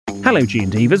Hello,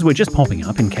 G&Divas. We're just popping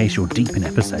up in case you're deep in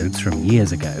episodes from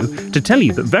years ago to tell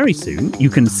you that very soon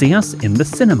you can see us in the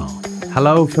cinema.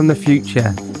 Hello from the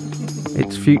future.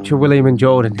 It's future William and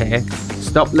Jordan here.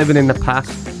 Stop living in the past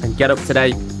and get up to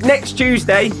date. Next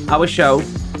Tuesday, our show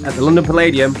at the London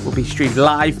Palladium will be streamed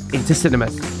live into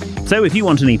cinemas. So if you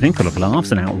want an evening full of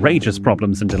laughs and outrageous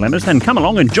problems and dilemmas, then come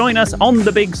along and join us on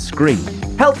the big screen.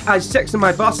 Help I Sexted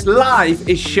My Boss Live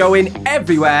is showing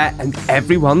everywhere and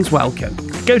everyone's welcome.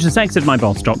 Go to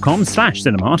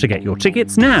sextedmyboss.com/cinema to get your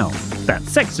tickets now. That's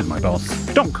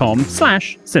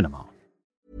sextedmyboss.com/cinema.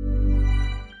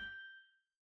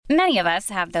 Many of us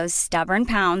have those stubborn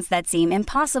pounds that seem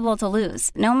impossible to lose,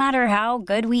 no matter how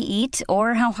good we eat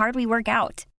or how hard we work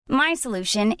out. My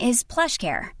solution is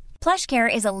PlushCare.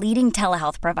 PlushCare is a leading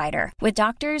telehealth provider with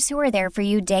doctors who are there for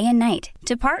you day and night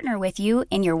to partner with you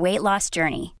in your weight loss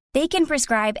journey. They can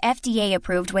prescribe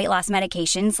FDA-approved weight loss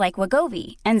medications like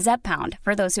Wegovy and Zepbound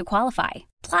for those who qualify.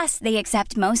 Plus, they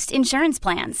accept most insurance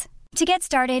plans. To get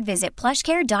started, visit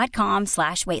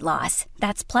plushcare.com/weightloss.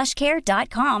 That's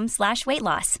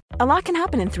plushcare.com/weightloss. A lot can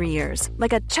happen in 3 years,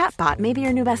 like a chatbot may be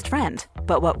your new best friend.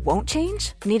 But what won't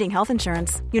change? Needing health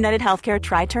insurance. United Healthcare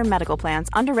Tri-Term Medical Plans,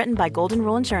 underwritten by Golden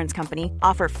Rule Insurance Company,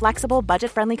 offer flexible,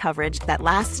 budget-friendly coverage that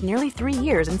lasts nearly 3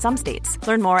 years in some states.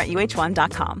 Learn more at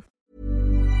uh1.com.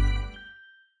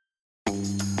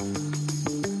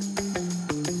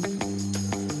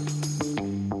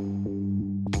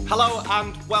 Hello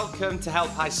and welcome to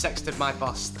Help I Sexted My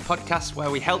Boss, the podcast where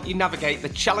we help you navigate the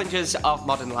challenges of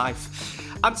modern life,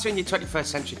 answering your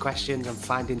 21st century questions and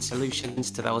finding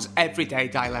solutions to those everyday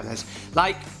dilemmas,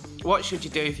 like what should you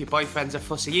do if your boyfriend's a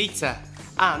fussy eater,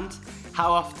 and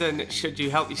how often should you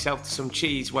help yourself to some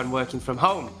cheese when working from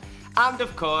home, and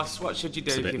of course, what should you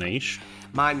do? It's a bit niche.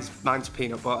 Mine's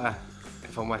peanut butter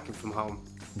if I'm working from home.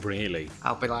 Really?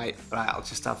 I'll be like, right, I'll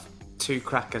just have 2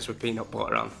 crackers with peanut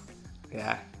butter on.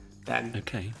 Yeah. Then,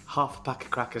 okay. Half a pack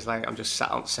of crackers later, I'm just sat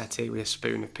on settee with a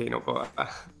spoon of peanut butter.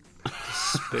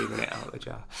 Just spooning it out of the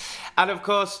jar. And of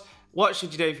course, what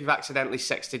should you do if you've accidentally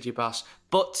sexted your boss?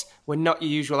 But we're not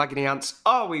your usual agony ants,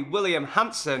 are we, William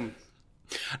Hanson?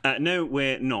 No,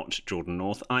 we're not, Jordan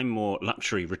North. I'm more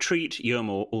luxury retreat, you're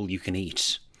more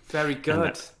all-you-can-eat. Very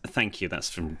good. Thank you,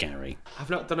 that's from Gary. I've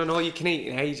not done an all-you-can-eat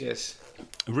in ages.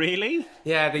 Really?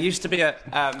 Yeah, there used to be a...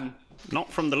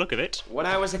 Not from the look of it. When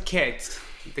I was a kid...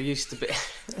 There used to be...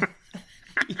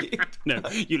 No,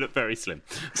 you look very slim.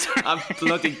 I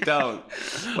bloody don't.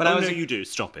 No, you do.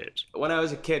 Stop it. When I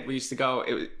was a kid, we used to go...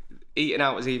 Eating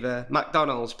out was either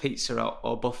McDonald's, pizza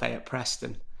or buffet at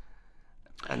Preston.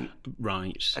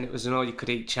 Right. And it was an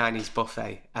all-you-could-eat Chinese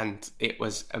buffet, and it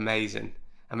was amazing.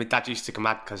 And my dad used to come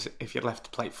mad because if you left a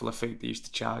plate full of food, they used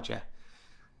to charge you.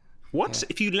 What? Yeah.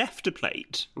 If you left a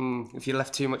plate? If you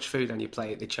left too much food on your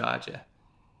plate, they charge you.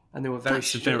 And they were very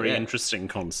That's a very interesting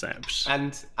concept.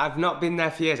 And I've not been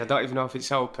there for years. I don't even know if it's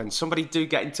open. Somebody do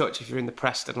get in touch if you're in the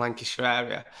Preston,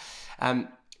 Lancashire area.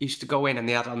 Used to go in and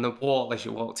they had on the wall as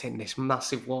you walked in, this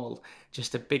massive wall,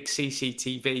 just a big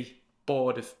CCTV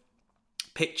board of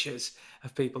pictures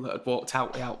of people that had walked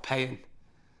out without paying.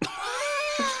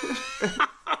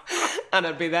 And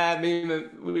I'd be there,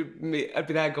 I'd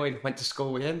be there going, went to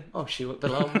school with him. Oh, she looked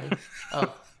below me.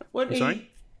 Oh, Sorry?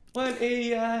 Weren't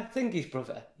he Thingy's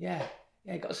brother? Yeah,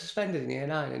 he got suspended in year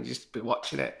 9 and just be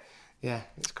watching it. Yeah,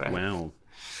 it's great. Wow.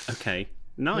 Okay,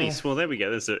 nice. Yeah. Well, there we go.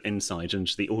 There's an insight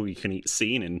into the all-you-can-eat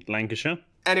scene in Lancashire.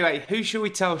 Anyway, who should we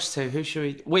toast to? Who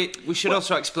should we should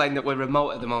also explain that we're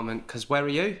remote at the moment, because where are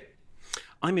you?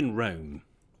 I'm in Rome.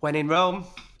 When in Rome?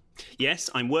 Yes,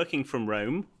 I'm working from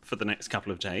Rome for the next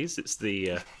couple of days. It's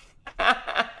the...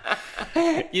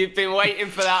 You've been waiting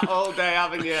for that all day,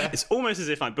 haven't you? It's almost as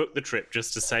if I booked the trip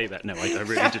just to say that. No, I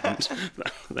really didn't.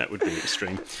 That would be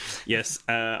extreme. Yes,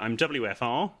 I'm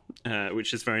WFR,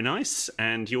 which is very nice,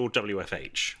 and you're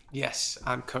WFH. Yes,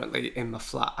 I'm currently in my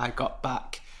flat. I got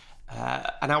back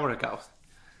an hour ago.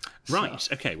 Right.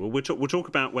 Okay. Well, we'll talk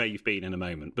about where you've been in a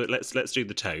moment, but let's do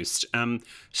the toast.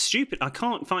 Stupid. I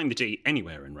can't find the D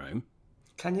anywhere in Rome.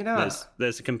 Can you not?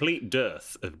 There's a complete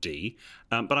dearth of D,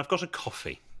 but I've got a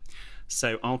coffee.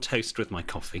 So I'll toast with my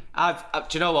coffee. Do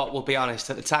you know what? We'll be honest.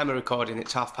 At the time of recording,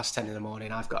 it's 10:30 in the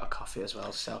morning. I've got a coffee as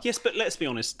well. So yes, but let's be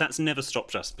honest. That's never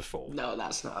stopped us before. No,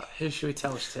 that's not. Who should we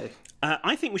toast to?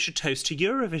 I think we should toast to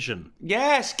Eurovision.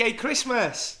 Yes, Gay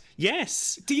Christmas.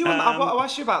 Yes. Do you? I want to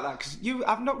ask you about that because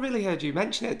I've not really heard you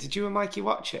mention it. Did you and Mikey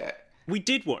watch it? We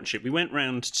did watch it. We went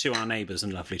round to our neighbours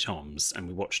and Lovely Tom's and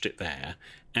we watched it there.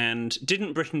 And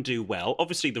didn't Britain do well?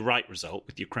 Obviously the right result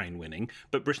with Ukraine winning,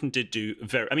 but Britain did do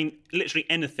literally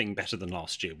anything better than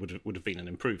last year would have been an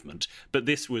improvement. But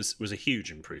this was a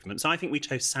huge improvement. So I think we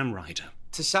chose Sam Ryder.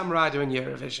 To Sam Ryder in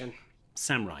Eurovision.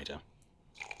 Sam Ryder.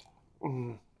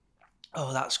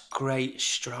 Oh, that's great,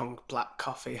 strong black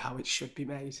coffee, how it should be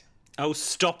made. Oh,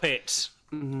 stop it.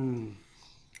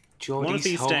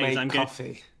 Geordie's homemade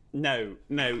coffee. No,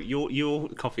 your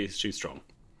coffee is too strong.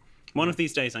 One of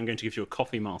these days, I'm going to give you a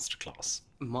coffee masterclass.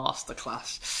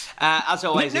 Masterclass. As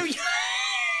always...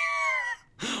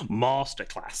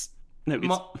 Masterclass.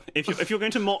 No, if you're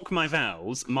going to mock my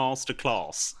vows,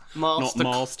 masterclass, not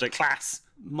masterclass.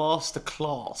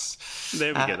 Masterclass.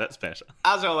 There we go, that's better.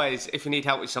 As always, if you need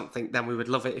help with something, then we would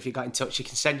love it if you got in touch. You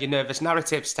can send your nervous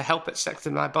narratives to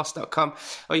help@sextedmyboss.com,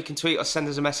 or you can tweet or send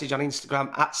us a message on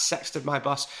Instagram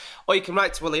 @sextedmyboss, or you can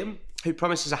write to William, who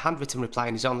promises a handwritten reply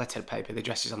in his own letter of paper. The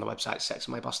address is on the website,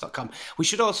 sextedmyboss.com. We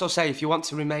should also say, if you want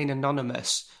to remain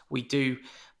anonymous, we do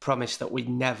promise that we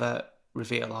never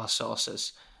reveal our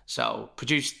sources. So,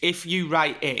 if you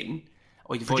write in...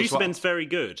 Producer Ben's very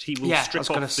good. He will strip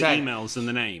off the emails and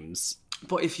the names.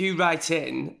 But if you write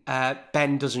in,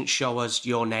 Ben doesn't show us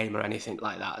your name or anything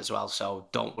like that as well, so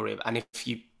don't worry. And if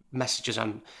you message us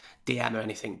on DM or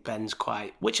anything, Ben's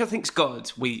which I think's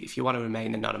good. If you want to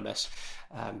remain anonymous,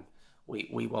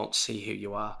 we won't see who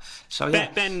you are. So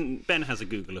yeah, Ben has a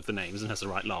Google of the names and has a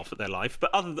right laugh at their life.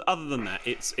 But other than that,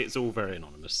 it's all very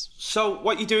anonymous. So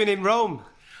what are you doing in Rome?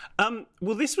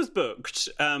 Well, this was booked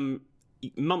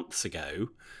months ago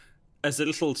as a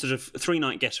little sort of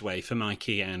 3-night getaway for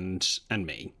Mikey and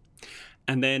me.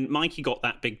 And then Mikey got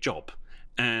that big job.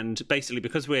 And basically,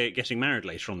 because we're getting married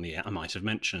later on in the year, I might have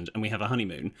mentioned, and we have a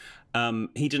honeymoon,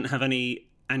 he didn't have any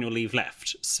annual leave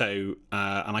left. So,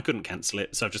 and I couldn't cancel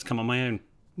it, so I've just come on my own.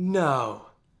 No.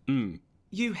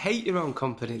 You hate your own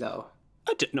company, though.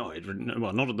 I don't know.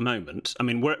 Well, not at the moment. I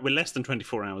mean, we're less than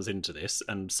 24 hours into this,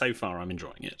 and so far I'm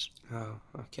enjoying it. Oh,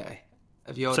 okay.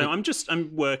 So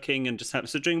I'm working and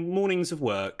doing mornings of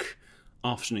work,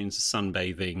 afternoons of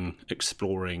sunbathing,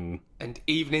 exploring, and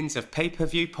evenings of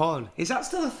pay-per-view porn. Is that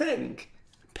still a thing?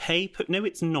 No,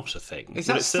 it's not a thing. Is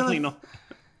that it's certainly not?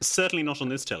 Certainly not on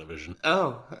this television.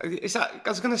 Oh, is that? I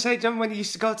was going to say, John, when you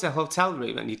used to go to a hotel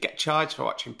room and you'd get charged for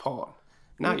watching porn.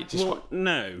 Now you just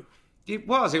no. It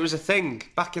was a thing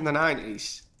back in the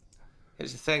 90s. It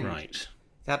was a thing. Right.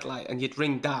 They had and you'd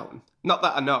ring down. Not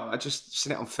that I know. I just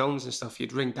seen it on films and stuff.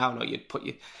 You'd ring down, or you'd put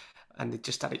and they'd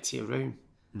just add it to your room.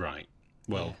 Right.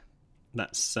 Well,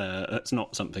 that's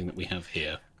not something that we have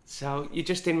here. So you're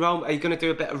just in Rome. Are you going to do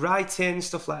a bit of writing,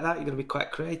 stuff like that? You're going to be quite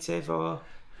creative, or?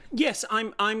 Yes,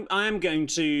 I am going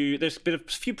to. There's a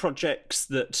few projects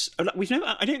that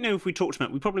I don't know if we talked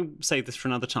about. We probably save this for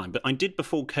another time. But I did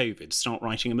before COVID start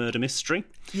writing a murder mystery.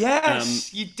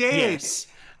 Yes, you did. Yes,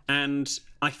 and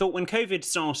I thought when COVID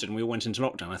started and we went into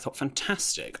lockdown, I thought,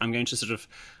 fantastic. I'm going to sort of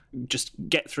just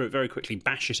get through it very quickly,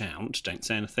 bash it out, don't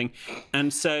say anything,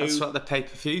 and so that's what the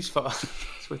pay-per-view's for. So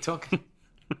we're talking.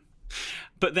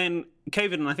 But then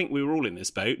COVID, and I think we were all in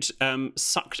this boat,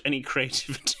 sucked any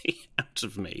creativity out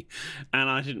of me, and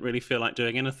I didn't really feel like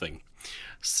doing anything.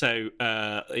 So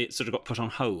it sort of got put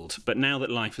on hold. But now that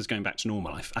life is going back to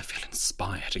normal, I feel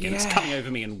inspired again. Yeah. It's coming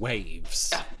over me in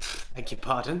waves. Beg your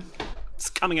pardon? It's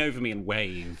coming over me in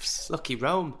waves. Lucky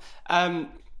Rome.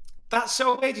 That's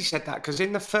so weird you said that, because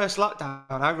in the first lockdown,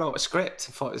 I wrote a script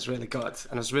and thought it was really good,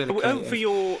 and I was really creative. For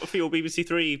your BBC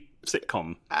Three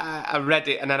sitcom. I read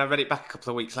it, and then I read it back a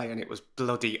couple of weeks later, and it was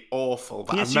bloody awful.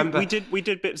 But yes, I remember we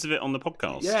did bits of it on the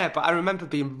podcast. Yeah, but I remember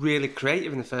being really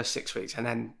creative in the first 6 weeks,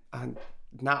 and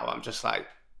now I'm just like,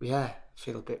 yeah,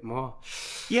 feel a bit more.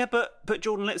 Yeah, but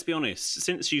Jordan, let's be honest.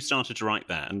 Since you started to write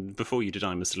that, and before you did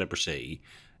I'm a Celebrity,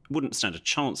 wouldn't stand a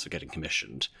chance of getting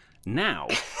commissioned. Now.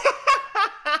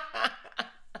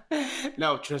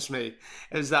 No, trust me,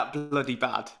 it was that bloody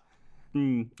bad.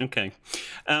 Okay.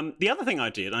 The other thing I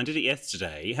did it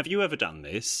yesterday. Have you ever done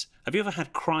this? Have you ever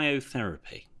had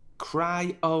cryotherapy?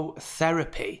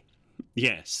 Cryotherapy?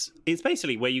 Yes. It's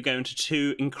basically where you go into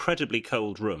 2 incredibly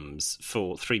cold rooms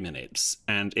for 3 minutes,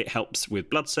 and it helps with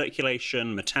blood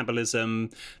circulation, metabolism,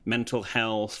 mental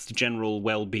health, general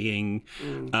well-being.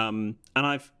 And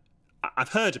I've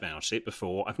heard about it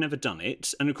before. I've never done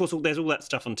it. And, of course, there's all that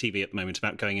stuff on TV at the moment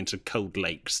about going into cold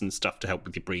lakes and stuff to help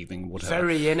with your breathing, whatever.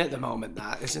 Very in at the moment,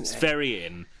 that, isn't it? It's very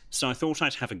in. So I thought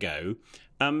I'd have a go.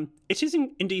 It is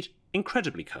indeed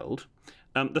incredibly cold.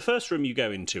 The first room you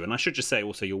go into, and I should just say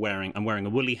also I'm wearing a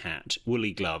woolly hat,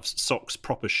 woolly gloves, socks,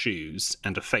 proper shoes,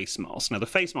 and a face mask. Now, the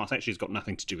face mask actually has got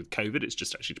nothing to do with COVID. It's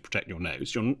just actually to protect your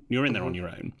nose. You're in there on your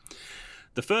own.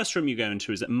 The first room you go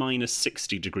into is at minus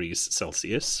 60 degrees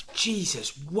Celsius.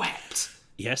 Jesus, wet.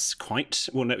 Yes, quite.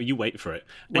 Well, no, you wait for it.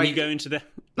 And you go into the...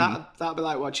 That'd be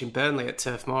like watching Burnley at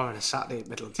Turf Moor on a Saturday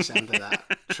middle of December, that.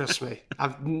 Trust me.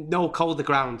 I've no colder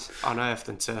ground on earth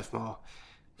than Turf Moor.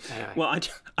 Anyway. Well,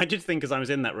 I did think as I was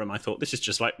in that room, I thought, this is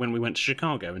just like when we went to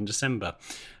Chicago in December.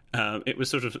 It was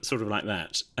sort of like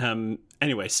that.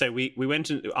 Anyway, so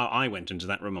I went into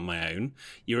that room on my own.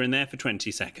 You're in there for 20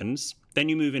 seconds. Then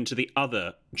you move into the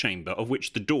other chamber, of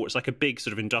which the door, it's like a big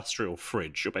sort of industrial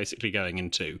fridge you're basically going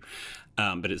into,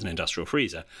 but it's an industrial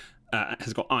freezer. It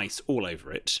has got ice all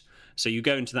over it. So you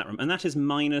go into that room, and that is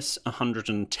minus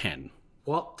 110.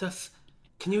 What the...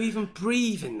 Can you even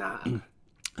breathe in that?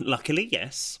 Luckily,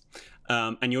 yes.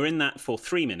 And you're in that for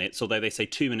 3 minutes, although they say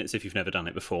 2 minutes if you've never done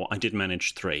it before. I did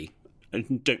manage 3. I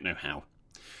don't know how.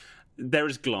 There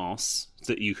is glass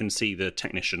that you can see the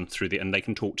technician through and they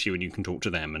can talk to you and you can talk to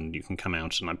them and you can come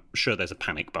out, and I'm sure there's a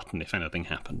panic button if anything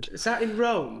happened. Is that in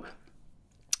Rome?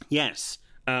 Yes.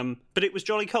 But it was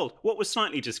jolly cold. What was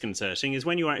slightly disconcerting is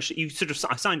when I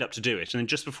signed up to do it, and then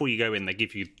just before you go in, they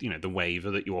give you, the waiver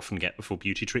that you often get before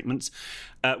beauty treatments,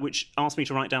 which asked me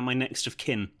to write down my next of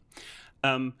kin.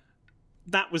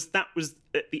 That was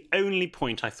the only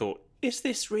point I thought, is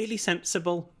this really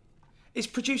sensible? Is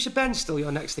producer Ben still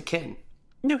your next of kin?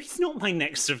 No, he's not my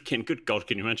next of kin. Good God,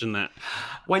 can you imagine that?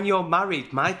 When you're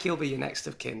married, Mikey will be your next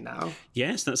of kin now.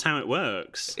 Yes, that's how it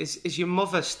works. Is your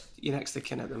mother your next of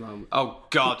kin at the moment? Oh,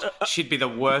 God, she'd be the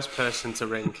worst person to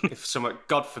ring if someone,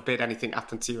 God forbid, anything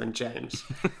happened to you and James.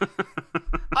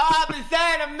 I'll be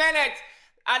there in a minute.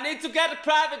 I need to get a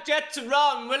private jet to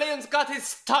Rome. William's got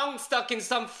his tongue stuck in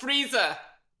some freezer.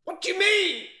 What do you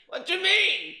mean? What do you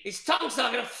mean? His tongue's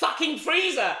stuck in a fucking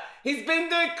freezer. He's been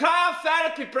doing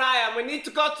cryotherapy, Brian. We need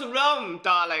to go to Rome,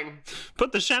 darling.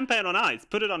 Put the champagne on ice.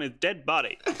 Put it on his dead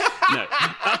body. No.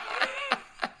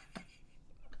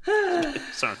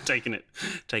 Sorry, taking it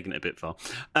a bit far.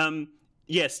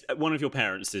 Yes, one of your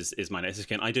parents is my next of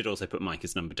kin. I did also put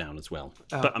Micah's number down as well.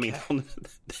 Okay. But, I mean,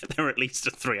 they're at least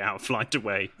a 3-hour flight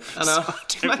away. I know.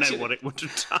 So I don't know what it would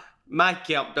have done.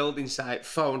 Mikey on building site,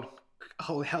 phone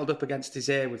held up against his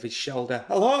ear with his shoulder.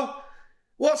 Hello?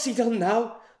 What's he done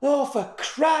now? Oh, for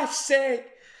Christ's sake.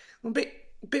 I'm a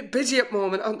bit busy at the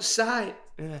moment on site.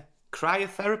 Yeah.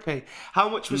 Cryotherapy. How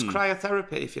much was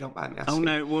cryotherapy, if you don't mind me asking? Oh,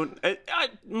 no. Well,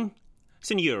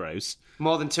 it's in euros.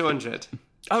 More than 200?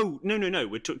 Oh, no.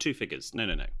 We took 2 figures. No.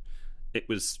 It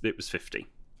was 50.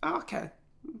 Oh, okay.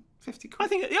 50 quid. I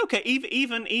think, okay,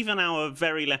 even our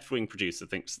very left-wing producer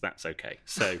thinks that's okay.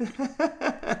 So...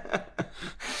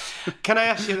 Can I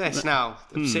ask you this now?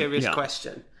 A serious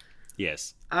question.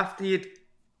 Yes. After you'd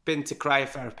been to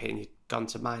cryotherapy and you'd gone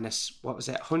to minus, what was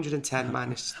it, 110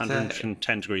 minus 30?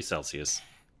 110 degrees Celsius.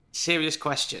 Serious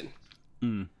question.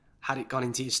 Had it gone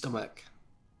into your stomach?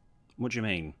 What do you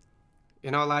mean?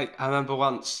 I remember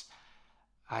once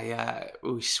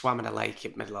we swam in a lake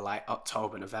in the middle of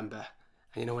October, November.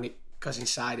 And when it goes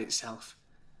inside itself.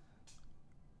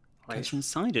 Goes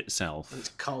inside itself? When it's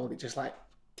cold, it just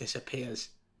disappears.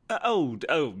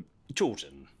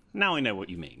 Jordan. Now I know what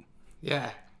you mean.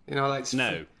 Yeah.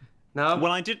 No. No?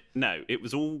 Well, I did... No, it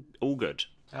was all good.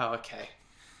 Oh, okay.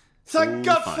 Thank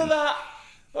God for that!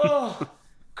 Oh,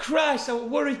 Christ, I was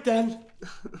worried then.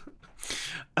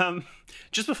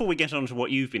 Just before we get on to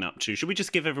what you've been up to, should we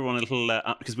just give everyone a little...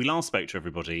 because we last spoke to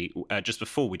everybody just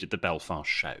before we did the Belfast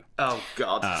show. Oh,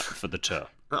 God. For the tour.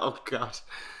 Oh, God.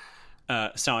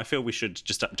 So I feel we should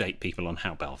just update people on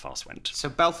how Belfast went. So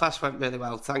Belfast went really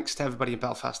well. Thanks to everybody in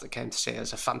Belfast that came to see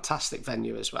us. A fantastic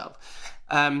venue as well.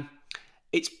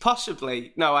 It's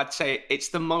possibly... No, I'd say it's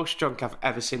the most drunk I've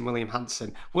ever seen William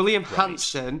Hanson. William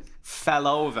Hanson fell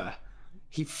over.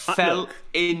 He fell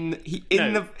He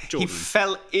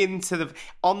fell into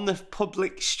on the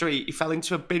public street. He fell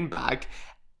into a bin bag,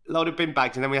 load of bin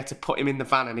bags, and then we had to put him in the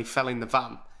van, and he fell in the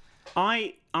van.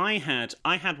 I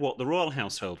had what the royal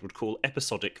household would call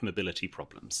episodic mobility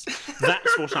problems.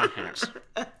 That's what I had.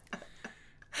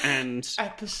 And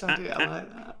episodic, I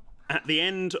like that. At the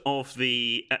end of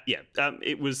the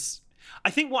it was. I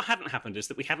think what hadn't happened is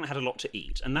that we hadn't had a lot to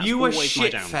eat, and that's always my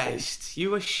downfall.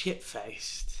 You were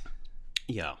shit-faced.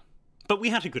 Yeah, but we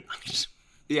had a good night.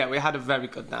 Yeah, we had a very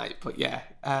good night, but yeah.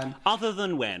 Other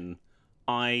than when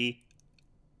I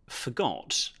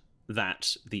forgot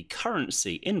that the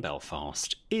currency in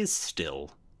Belfast is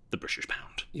still the British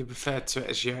pound. You referred to it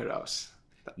as euros.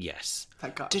 Yes.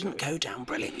 That didn't go down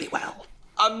brilliantly well.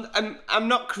 I'm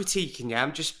not critiquing you.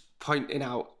 I'm just pointing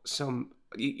out some.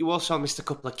 You also missed a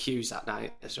couple of cues that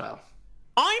night as well.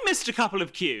 I missed a couple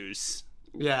of cues.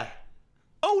 Yeah.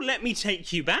 Oh, let me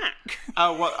take you back.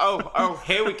 Oh, what? Oh,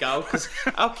 here we go.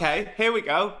 Okay, here we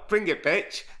go. Bring it,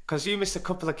 bitch. Because you missed a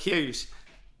couple of cues.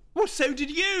 Well, so did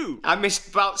you. I missed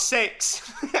about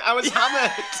 6. I was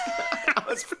hammered. I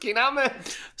was freaking hammered.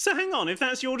 So hang on, if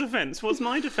that's your defence, what's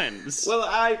my defence?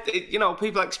 Well,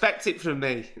 people expect it from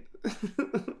me.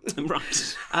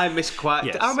 Right. I missed quite...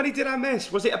 Yes. How many did I miss?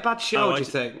 Was it a bad show, do you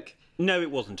think? No, it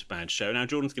wasn't a bad show. Now,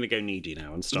 Jordan's going to go needy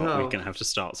now and start. No. We're going to have to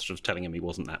start sort of telling him he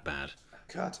wasn't that bad.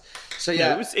 God. So,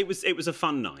 yeah. No, it was a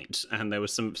fun night, and there were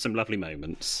some lovely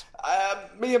moments.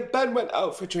 Me and Ben went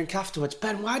out for a drink afterwards.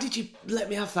 Ben, why did you let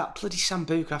me have that bloody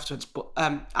Sambuca afterwards? But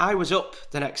I was up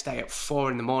the next day at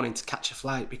 4 a.m. to catch a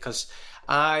flight because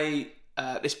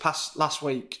last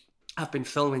week I've been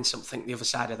filming something the other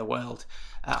side of the world.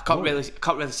 I can't really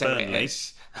say what it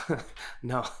is.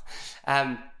 No.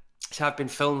 So I've been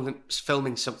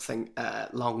filming something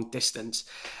long distance,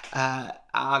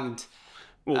 and.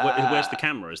 Well, where's the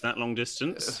camera? Is that long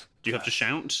distance? Do you have to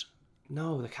shout?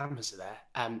 No, the cameras are there.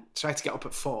 So I had to get up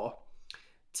at 4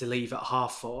 to leave at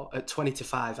 4:30. At 20 to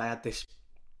 5, I had this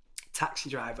taxi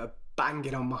driver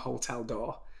banging on my hotel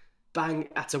door. Bang,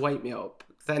 had to wake me up.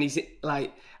 Then he's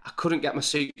like, I couldn't get my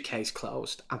suitcase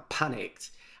closed. I panicked.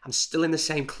 I'm still in the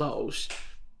same clothes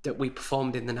that we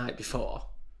performed in the night before.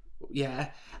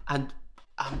 Yeah, and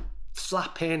I'm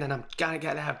flapping and I'm gonna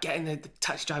get there. I'm getting the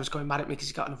taxi driver's going mad at me because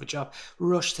he's got another job.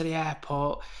 Rush to the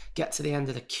airport, get to the end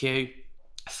of the queue.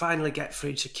 I finally get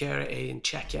through security and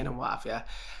check in and what have you.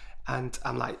 And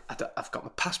I'm like, I've got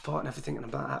my passport and everything, and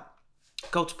I'm like,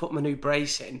 go to put my new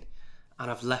brace in,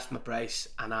 and I've left my brace,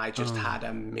 and I just had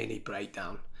a mini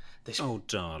breakdown. Oh,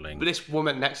 darling. But this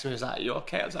woman next to me was like, "Are you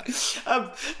okay?" I was like,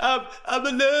 I'm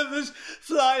a nervous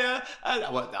flyer, and I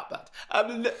wasn't that bad.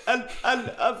 And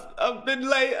I've been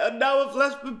late, and now I've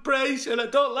left my brace, and I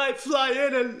don't like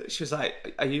flying. And she was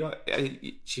like, "Are you?"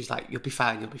 She's like, "You'll be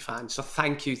fine. You'll be fine." So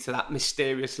thank you to that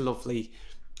mysterious, lovely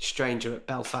stranger at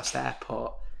Belfast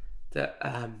Airport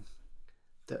that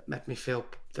made me feel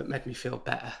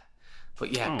better.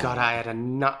 But yeah, God, I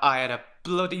had a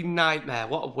bloody nightmare.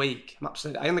 What a week!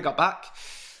 I only got back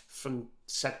from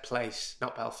said place,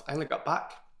 not Belfast. I only got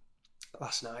back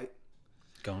last night.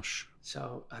 Gosh.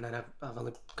 So, and then I've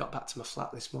only got back to my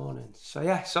flat this morning. So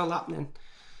yeah, it's all happening.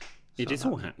 It is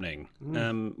all happening.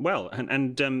 Well,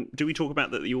 and do we talk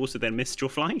about that you also then missed your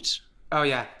flight? Oh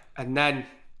yeah, and then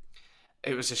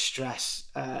it was a stress.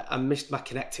 I missed my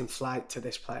connecting flight to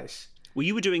this place. Well,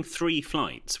 you were doing 3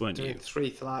 flights, weren't you? Doing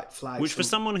 3 flights. Which, for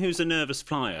someone who's a nervous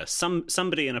flyer,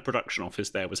 somebody in a production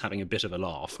office there was having a bit of a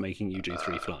laugh, making you do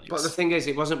 3 flights. But the thing is,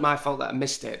 it wasn't my fault that I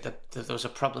missed it. There was a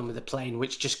problem with the plane,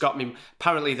 which just got me...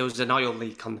 Apparently, there was an oil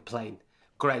leak on the plane.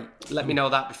 Great. Let me know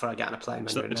that before I get on a plane.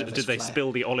 So did they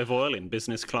spill the olive oil in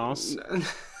business class?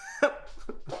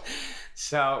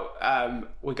 So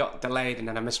we got delayed, and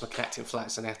then I missed my connecting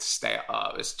flights, and I had to stay.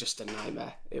 It was just a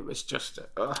nightmare. It was just...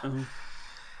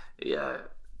 Yeah,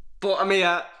 but I'm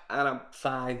here and I'm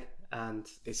fine, and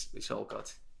it's all good.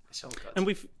 It's all good.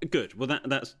 And good. Well,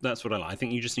 that's what I like. I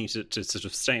think you just need to sort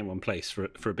of stay in one place for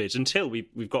a bit until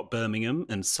we've got Birmingham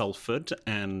and Salford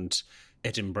and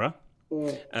Edinburgh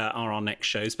are our next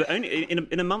shows, but only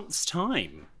in a month's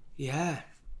time. Yeah.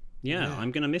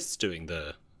 I'm going to miss doing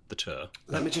the tour.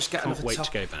 Let me just get another wait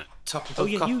to go back.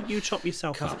 You top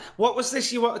yourself up. What was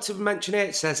this you wanted to mention here?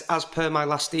 It says, as per my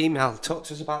last email. Talk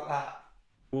to us about that.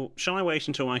 Well, shall I wait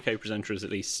until my co-presenter is at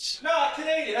least... No, I can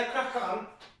hear you. Then crack on.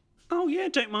 Oh, yeah,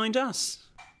 don't mind us.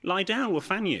 Lie down, we'll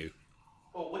fan you.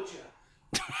 Or would you?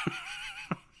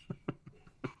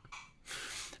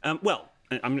 Well,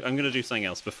 I'm going to do something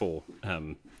else before.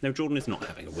 No, Jordan is not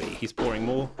having a wee. He's pouring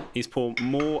more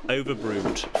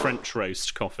overbrewed French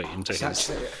roast coffee into his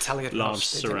Italian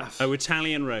large roast.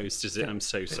 Italian roast, is it? I'm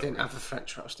so sorry. They didn't have a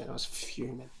French roast, and I was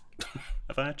fuming.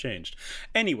 Have I changed?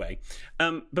 Anyway,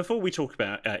 before we talk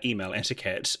about email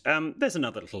etiquette, there's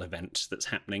another little event that's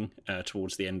happening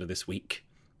towards the end of this week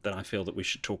that I feel that we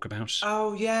should talk about.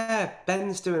 Oh, yeah.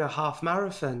 Ben's doing a half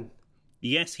marathon.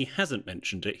 Yes, he hasn't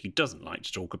mentioned it. He doesn't like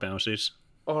to talk about it.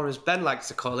 Or as Ben likes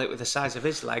to call it, with the size of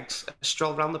his legs, a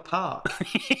stroll around the park.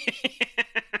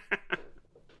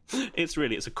 It's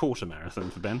a quarter marathon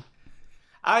for Ben.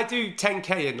 I do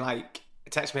 10k in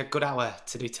it takes me a good hour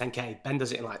to do 10k. Ben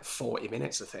does it in 40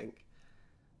 minutes, I think.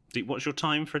 What's your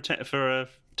time for a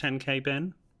 10k,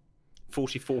 Ben?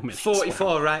 44 minutes. 44,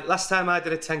 wow. Right. Last time I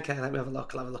did a 10k, let me have a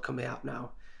look. I'll have a look on my app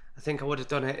now. I think I would have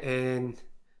done it in...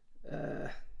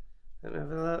 let me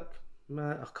have a look.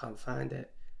 I can't find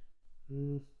it.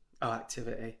 Oh,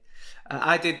 activity.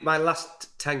 I did my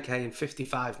last 10k in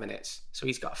 55 minutes, so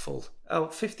he's got a full.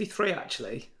 53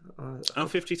 actually.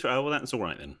 53. Oh, well, that's all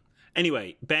right then.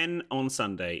 Anyway, Ben on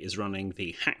Sunday is running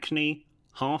the Hackney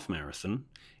Half Marathon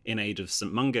in aid of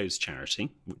St Mungo's charity,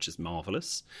 which is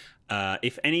marvellous.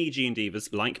 If any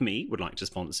G&Divas like me would like to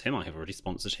sponsor him, I have already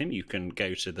sponsored him. You can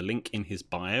go to the link in his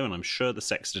bio, and I'm sure the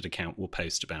Sexted account will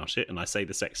post about it. And I say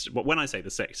the Sexted. Well, when I say the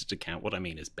Sexted account, what I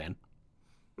mean is Ben.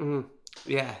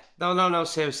 Yeah. No,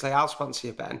 seriously, I'll sponsor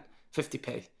you, Ben.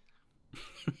 50p.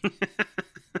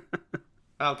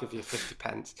 I'll give you 50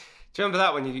 pence. Do you remember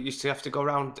that when you used to have to go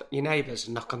around your neighbours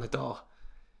and knock on the door?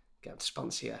 Get them to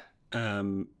sponsor you?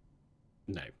 No.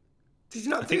 Did you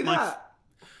not do that?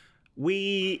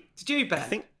 Did you, Ben? I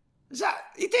think... Is that...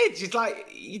 You did?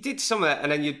 You did something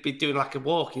and then you'd be doing like a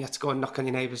walk and you had to go and knock on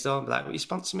your neighbour's door and be like, will you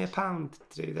sponsor me £1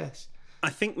 to do this? I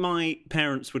think my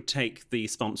parents would take the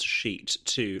sponsor sheet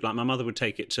to... Like, my mother would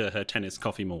take it to her tennis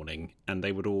coffee morning and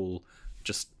they would all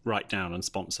just write down and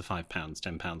sponsor £5,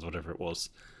 £10, whatever it was.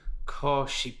 Of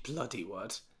course she bloody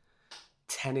would.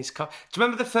 Tennis coffee... Do you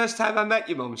remember the first time I met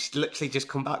your mum? She'd literally just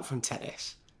come back from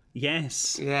tennis.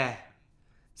 Yes. Yeah.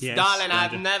 Yes, Darling,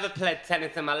 I've never played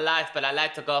tennis in my life, but I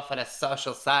like to go for the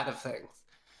social side of things.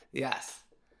 Yes.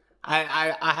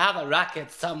 I have a racket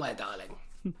somewhere, darling.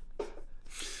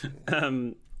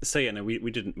 So yeah, no,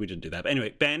 we didn't do that. But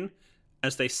anyway, Ben,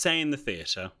 as they say in the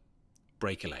theatre,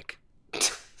 break a leg.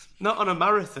 Not on a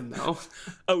marathon, though.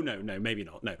 Oh no, maybe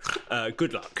not. No.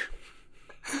 Good luck.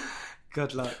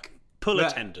 Good luck. Pull a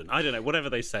tendon. I don't know, whatever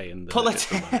they say in the... Pull a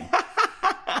tendon.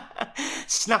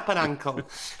 Snap an ankle.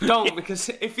 Don't, because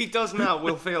if he does now,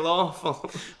 we'll feel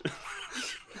awful.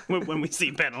 When we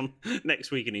see Ben on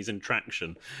next week and he's in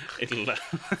traction, it'll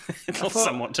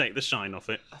somewhat take the shine off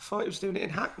it. I thought he was doing it in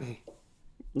Hackney.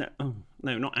 No,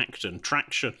 not Acton.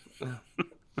 Traction. Oh.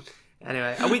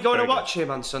 Anyway, are we going to watch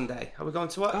him on Sunday? Are we going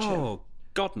to watch him? Oh,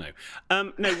 God, no.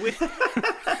 No, we're...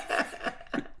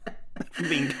 I've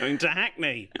been going to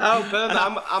Hackney. Oh,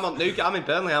 Burnley. I'm in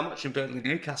Burnley. I'm watching Burnley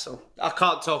Newcastle. I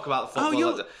can't talk about the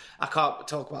football. I can't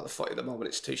talk about the foot at the moment.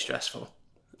 It's too stressful.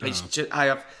 It's just, I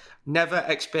have never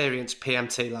experienced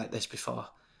PMT like this before.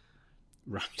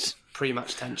 Right.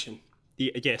 Pre-match tension.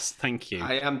 Yes, thank you.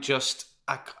 I am just...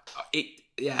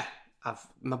 yeah.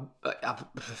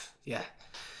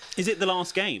 Is it the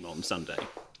last game on Sunday?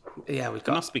 Yeah, we've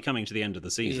got... It must be coming to the end of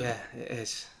the season. Yeah, it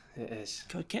is. It is.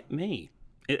 God, get me.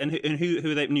 And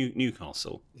who are they?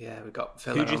 Newcastle? Yeah, we've got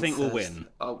Villa. Who do you think will win?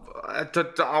 Oh,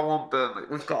 I want Burnley.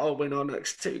 We've got to win our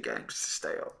next 2 games to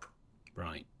stay up.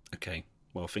 Right. Okay.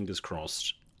 Well, fingers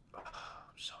crossed. I'm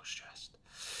so stressed.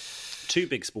 2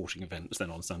 big sporting events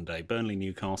then on Sunday: Burnley,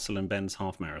 Newcastle, and Ben's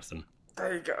half marathon.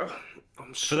 There you go.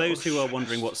 For those who are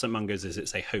wondering what St Mungo's is,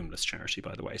 it's a homeless charity,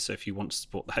 by the way. So if you want to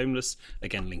support the homeless,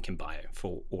 again, link in bio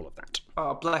for all of that.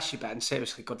 Oh, bless you, Ben.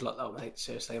 Seriously, good luck though, mate.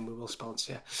 Seriously, and we will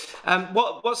sponsor you.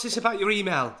 What's this about your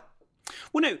email?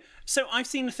 Well, no. So I've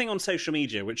seen a thing on social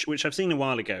media, which I've seen a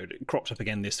while ago, that cropped up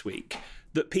again this week,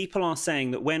 that people are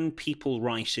saying that when people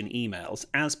write in emails,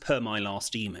 as per my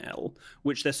last email,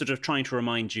 which they're sort of trying to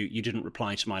remind you didn't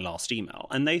reply to my last email,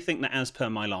 and they think that as per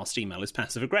my last email is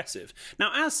passive-aggressive.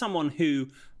 Now, as someone who...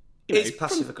 is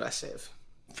passive-aggressive.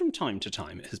 From time to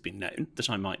time, it has been known that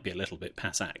I might be a little bit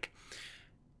passac.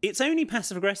 It's only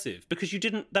passive-aggressive because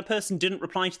that person didn't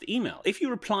reply to the email. If you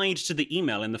replied to the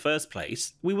email in the first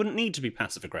place, we wouldn't need to be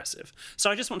passive-aggressive. So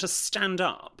I just want to stand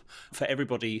up for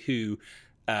everybody who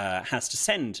has to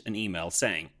send an email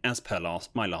saying, as per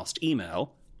my last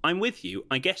email, I'm with you,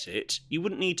 I get it. You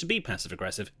wouldn't need to be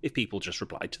passive-aggressive if people just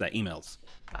replied to their emails.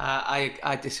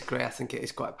 I disagree. I think it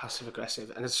is quite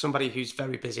passive-aggressive. And as somebody who's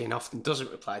very busy and often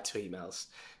doesn't reply to emails...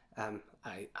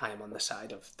 I am on the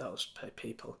side of those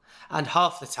people. And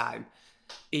half the time,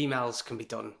 emails can be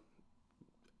done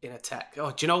in a text.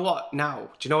 Oh, do you know what now?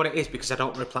 Do you know what it is? Because I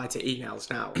don't reply to emails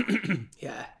now.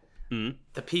 Yeah. Mm.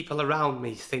 The people around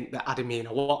me think that adding me in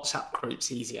a WhatsApp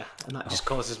group's easier, and that just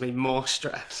causes me more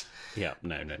stress. Yeah,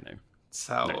 no.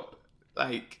 So,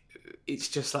 it's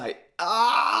just like,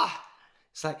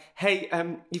 It's like, hey,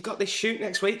 you've got this shoot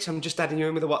next week, so I'm just adding you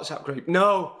in with a WhatsApp group.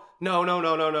 No.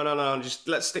 Just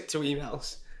let's stick to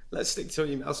emails.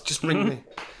 Just ring me.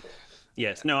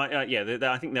 Yes. No.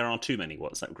 I think there are too many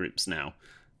WhatsApp groups now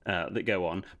that go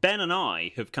on. Ben and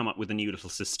I have come up with a new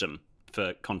little system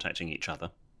for contacting each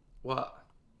other. What?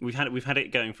 We've had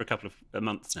it going for a couple of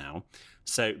months now.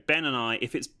 So Ben and I,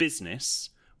 if it's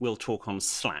business, we'll talk on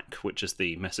Slack, which is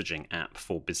the messaging app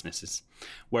for businesses.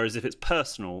 Whereas if it's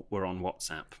personal, we're on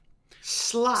WhatsApp.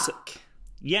 Slack.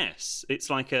 Yes, it's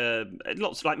like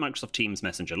lots like Microsoft Teams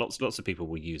Messenger. Lots of people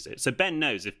will use it. So Ben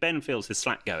knows if Ben feels his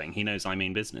Slack going, he knows I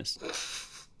mean business.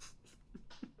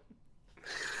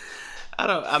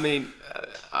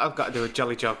 I've got to do a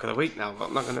jolly joke of the week now, but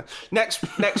I'm not going to.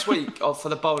 Next week, or for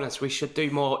the bonus, we should do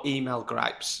more email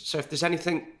gripes. So if there's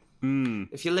anything,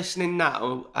 if you're listening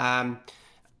now,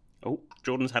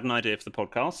 Jordan's had an idea for the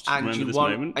podcast.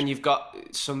 And you've got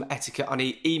some etiquette on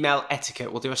email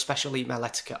etiquette. We'll do a special email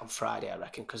etiquette on Friday, I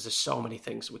reckon, because there's so many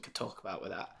things we could talk about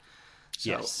with that. So,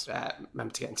 yes.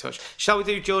 Remember to get in touch. Shall we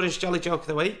do Jordan's jolly joke of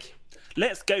the week?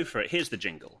 Let's go for it. Here's the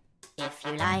jingle. If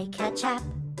you like a chap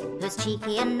who's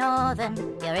cheeky and northern,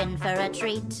 you're in for a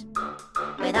treat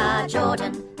with our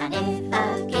Jordan. And if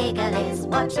a giggle is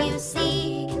what you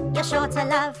seek, you're sure to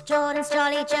love Jordan's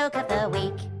jolly joke of the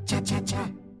week. Cha-cha-cha.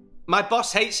 My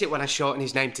boss hates it when I shorten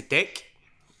his name to Dick.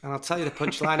 And I'll tell you the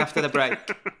punchline after the break.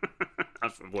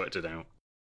 I've worked it out.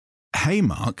 Hey,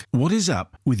 Mark, what is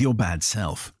up with your bad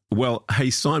self? Well, hey,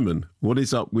 Simon, what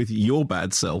is up with your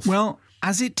bad self? Well,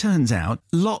 as it turns out,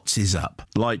 lots is up.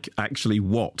 Like, actually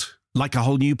what? Like a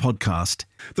whole new podcast.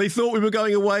 They thought we were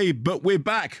going away, but we're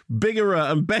back. Bigger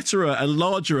and better and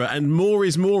larger and more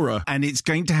is more. And it's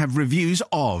going to have reviews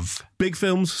of big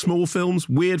films, small films,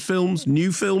 weird films,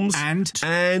 new films. And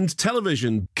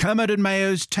television. Kermode and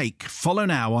Mayo's Take. Follow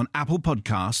now on Apple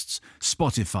Podcasts,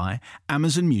 Spotify,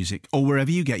 Amazon Music, or wherever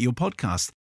you get your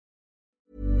podcasts.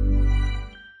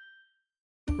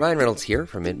 Ryan Reynolds here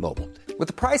from Mint Mobile. With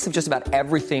the price of just about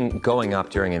everything going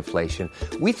up during inflation,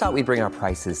 we thought we'd bring our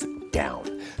prices down.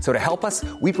 So to help us,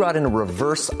 we brought in a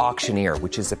reverse auctioneer,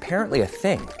 which is apparently a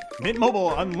thing. Mint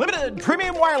Mobile Unlimited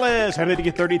Premium Wireless. How to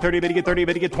get 30, 30, bit to get 30,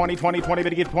 bit to get 20, 20, 20, bit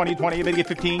to get 20, 20, bit to get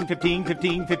 15, 15,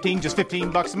 15, 15, just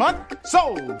 $15 a month?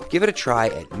 Sold! Give it a try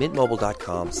at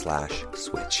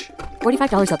mintmobile.com/switch.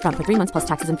 $45 up front for 3 months plus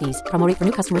taxes and fees. Promo rate for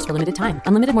new customers for limited time.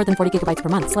 Unlimited more than 40 gigabytes per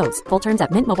month. Slows full terms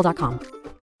at mintmobile.com.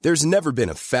 There's never been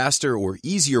a faster or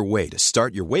easier way to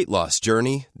start your weight loss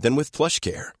journey than with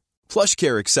PlushCare.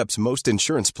 PlushCare accepts most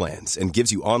insurance plans and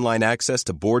gives you online access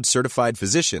to board-certified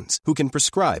physicians who can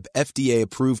prescribe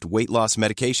FDA-approved weight loss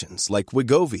medications like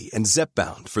Wegovy and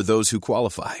Zepbound for those who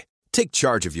qualify. Take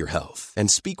charge of your health and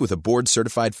speak with a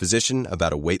board-certified physician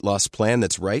about a weight loss plan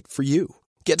that's right for you.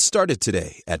 Get started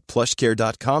today at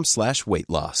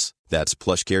plushcare.com/weight-loss. That's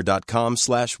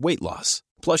plushcare.com/weight-loss.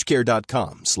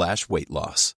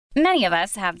 plushcare.com/weight-loss. Many of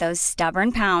us have those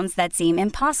stubborn pounds that seem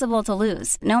impossible to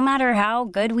lose, no matter how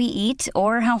good we eat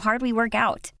or how hard we work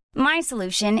out. My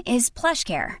solution is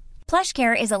PlushCare.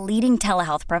 PlushCare is a leading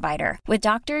telehealth provider with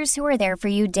doctors who are there for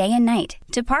you day and night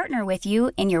to partner with you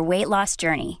in your weight loss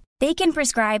journey. They can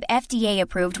prescribe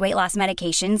FDA-approved weight loss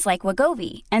medications like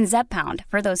Wegovy and Zepbound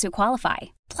for those who qualify.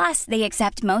 Plus, they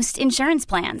accept most insurance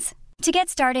plans. To get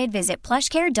started, visit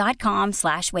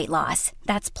plushcare.com/weight-loss.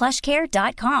 That's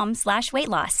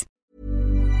plushcare.com/weight-loss.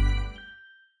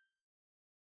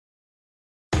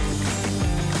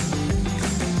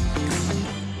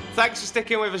 Thanks for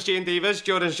sticking with us, G and Divas.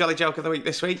 Jordan's Jolly Joke of the Week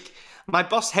this week. My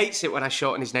boss hates it when I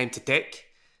shorten his name to Dick,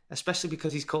 especially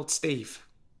because he's called Steve.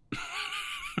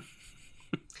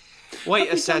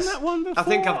 Waiter says, I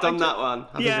think I've done that one.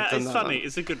 Yeah, it's funny.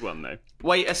 It's a good one, though.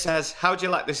 Waiter says, how do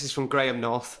you like this? Is from Graham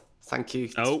North. Thank you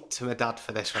to my dad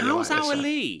for this one. How's our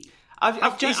Lee? I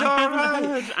haven't heard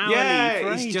our Lee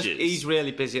for ages. He's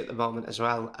really busy at the moment as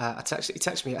well. He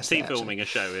texted me yesterday. Is he filming a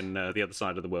show in the other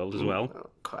side of the world as well?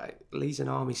 Quite. Lee's an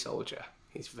army soldier.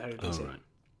 He's very busy. Oh, right.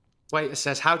 Waiter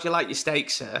says, how do you like your steak,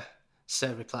 sir?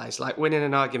 Sir replies, like winning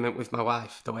an argument with my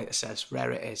wife. The waiter says,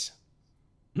 rare it is.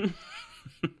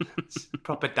 It's a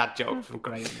proper dad joke from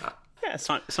Graham, that. Yeah,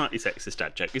 slightly sexist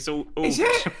dad joke. It's all Is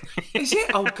it? Is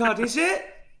it? Oh, God, is it?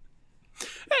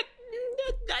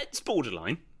 It's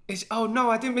borderline. Oh,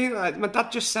 no, I didn't mean that. My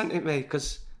dad just sent it me,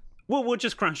 because... Well, we'll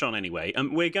just crash on anyway.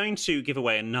 We're going to give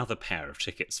away another pair of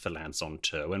tickets for Lads on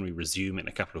Tour when we resume in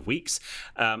a couple of weeks.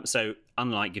 So,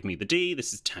 unlike Give Me the D,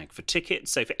 this is Tag for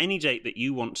Tickets. So, for any date that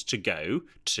you want to go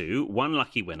to, one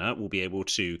lucky winner will be able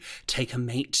to take a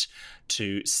mate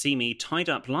to see me tied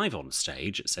up live on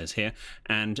stage, it says here,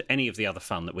 and any of the other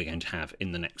fun that we're going to have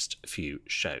in the next few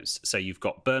shows. So, you've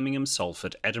got Birmingham,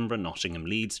 Salford, Edinburgh, Nottingham,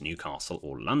 Leeds, Newcastle,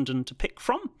 or London to pick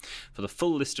from. For the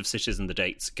full list of cities and the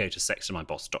dates, go to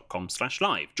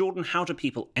sextonmyboss.com/live. Jordan, how do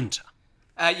people enter?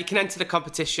 You can enter the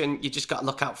competition. You just got to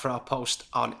look out for our post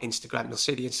on Instagram. You'll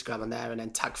see the Instagram on there, and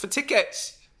then Tag for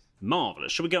Tickets.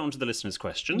 Marvellous. Shall we go on to the listeners'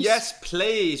 questions? Yes,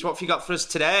 please. What have you got for us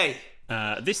today?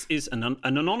 This is an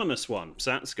anonymous one,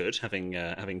 so that's good,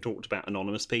 having talked about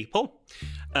anonymous people.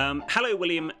 Hello,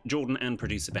 William, Jordan, and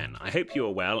producer Ben. I hope you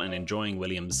are well and enjoying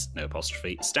William's, no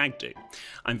apostrophe, stag do.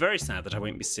 I'm very sad that I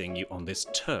won't be seeing you on this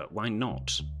tour. Why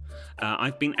not?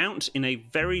 I've been out in a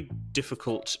very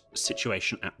difficult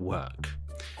situation at work.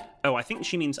 Oh, I think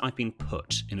she means I've been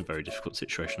put in a very difficult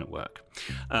situation at work.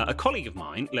 A colleague of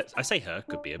mine, I say her,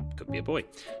 could be a boy,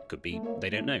 could be,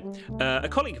 they don't know. A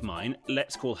colleague of mine,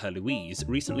 let's call her Louise,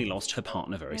 recently lost her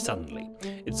partner very suddenly.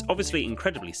 It's obviously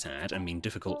incredibly sad and been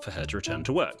difficult for her to return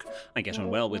to work. I get on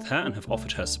well with her and have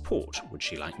offered her support. Would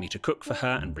she like me to cook for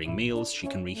her and bring meals she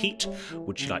can reheat?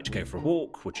 Would she like to go for a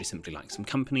walk? Would she simply like some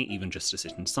company, even just to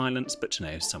sit in silence, but to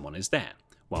know someone is there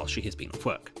while she has been off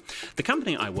work? The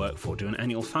company I work for do an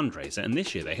annual fundraiser, and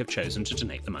this year they have chosen to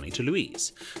donate the money to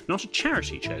Louise. Not a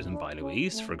charity chosen by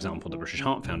Louise, for example the British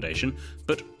Heart Foundation,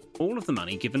 but all of the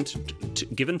money given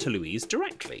to Louise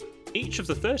directly. Each of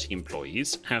the 30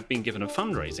 employees have been given a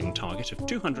fundraising target of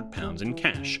 £200 in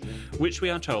cash, which we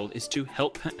are told is to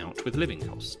help her out with living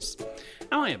costs.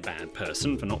 Am I a bad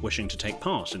person for not wishing to take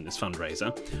part in this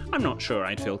fundraiser? I'm not sure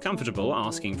I'd feel comfortable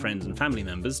asking friends and family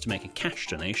members to make a cash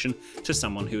donation to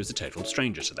someone who is a total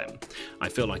stranger to them. I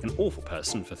feel like an awful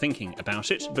person for thinking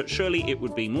about it, but surely it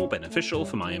would be more beneficial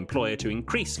for my employer to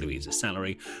increase Louise's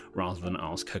salary rather than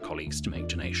ask her colleagues to make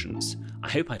donations. I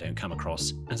hope I don't come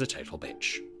across as a total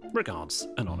bitch. Regards,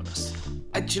 Anonymous.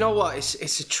 Do you know what?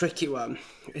 It's a tricky one.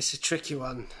 It's a tricky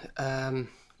one.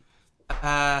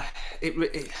 I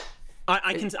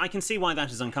can see why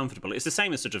that is uncomfortable. It's the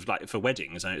same as sort of like for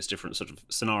weddings. It's a different sort of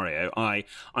scenario.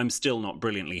 I'm still not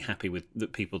brilliantly happy with the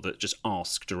people that just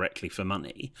ask directly for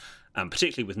money,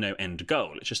 particularly with no end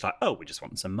goal. It's just like, oh, we just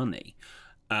want some money.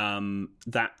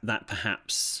 That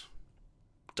perhaps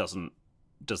doesn't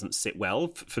sit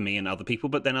well for me and other people,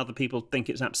 but then other people think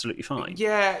it's absolutely fine.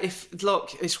 Yeah,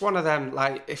 it's one of them.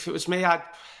 Like, if it was me,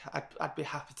 I'd be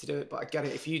happy to do it, but I get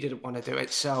it if you didn't want to do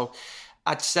it. So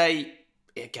I'd say,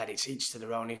 again, it's each to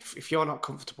their own. If you're not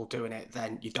comfortable doing it,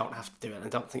 then you don't have to do it. I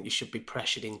don't think you should be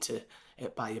pressured into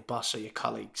it by your boss or your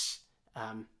colleagues.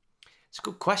 It's a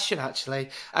good question,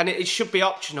 actually. And it should be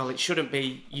optional. It shouldn't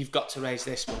be, you've got to raise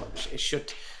this much. It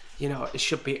should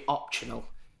be optional.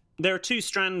 There are two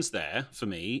strands there for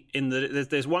me. In that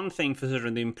there's one thing for sort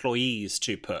of the employees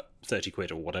to put 30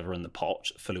 quid or whatever in the pot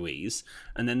for Louise,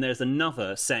 and then there's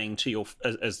another saying to your,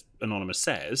 as Anonymous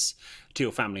says, to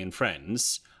your family and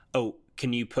friends, oh,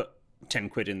 can you put 10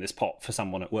 quid in this pot for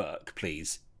someone at work,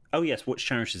 please? Oh, yes, which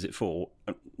charity is it for?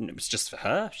 It's just for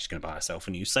her. She's going to buy herself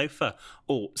a new sofa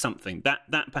or something.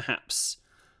 That perhaps...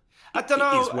 I don't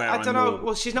know.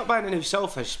 Well, she's not buying a new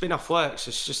sofa. She's been off work, so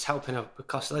she's just helping her with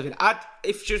cost of living.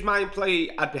 If she was my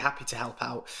employee, I'd be happy to help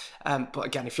out. But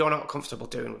again, if you're not comfortable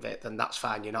doing with it, then that's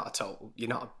fine. You're not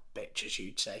a bitch, as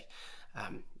you'd say.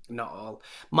 Not all.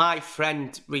 My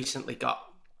friend recently got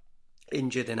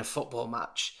injured in a football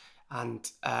match, and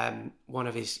one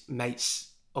of his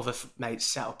other mates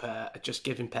set up a Just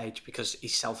Giving page because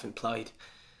he's self-employed.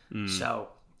 So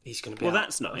he's going to be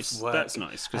that's nice. That's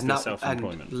nice because they're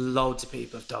self-employment. And loads of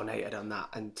people have donated on that,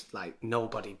 and like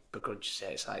nobody begrudges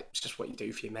it. It's just what you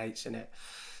do for your mates, isn't it?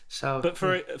 So, but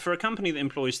for a company that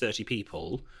employs 30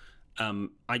 people,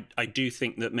 I do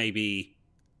think that maybe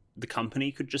the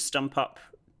company could just stump up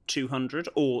 200,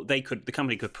 or the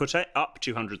company could put it up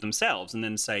 200 themselves and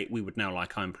then say, we would now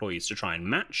like our employees to try and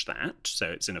match that, so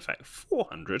it's in effect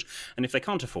 400. And if they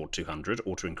can't afford 200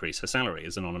 or to increase her salary,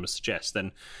 as Anonymous suggests,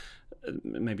 then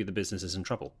maybe the business is in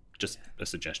trouble. Just a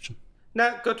suggestion.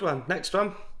 No, good one. Next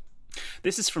one.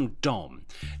 This is from Dom.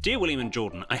 Dear William and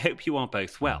Jordan, I hope you are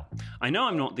both well. I know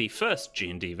I'm not the first G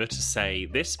and Diva to say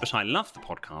this, but I love the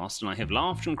podcast and I have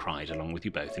laughed and cried along with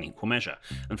you both in equal measure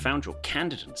and found your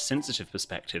candid and sensitive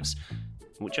perspectives,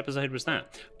 which episode was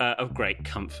that, of great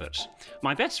comfort.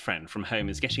 My best friend from home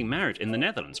is getting married in the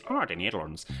Netherlands,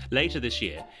 later this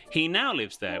year. He now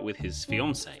lives there with his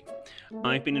fiancée.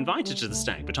 I've been invited to the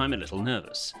stag, but I'm a little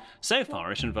nervous. So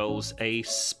far, it involves a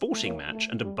sporting match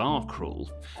and a bar crawl.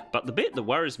 But the bit that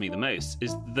worries me the most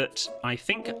is that I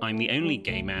think I'm the only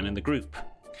gay man in the group.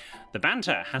 The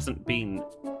banter hasn't been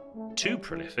too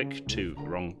prolific, too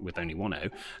wrong with only one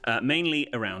O, mainly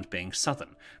around being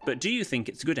southern. But do you think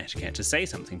it's good etiquette to say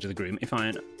something to the groom if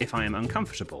I am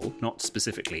uncomfortable, not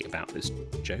specifically about this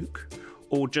joke,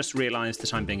 or just realise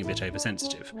that I'm being a bit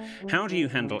oversensitive? How do you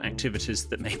handle activities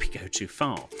that maybe go too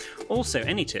far? Also,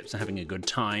 any tips for having a good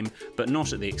time, but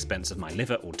not at the expense of my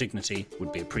liver or dignity,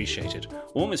 would be appreciated.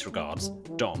 Warmest regards,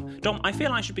 Dom. Dom, I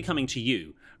feel I should be coming to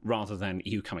you rather than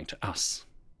you coming to us.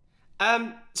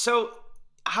 So,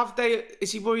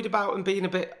 is he worried about them being a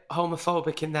bit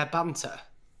homophobic in their banter?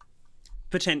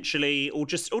 potentially, or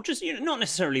just not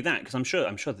necessarily that, because I'm sure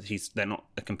that they're not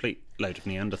a complete load of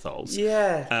Neanderthals.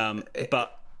 Yeah.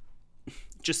 But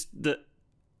just that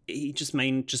he just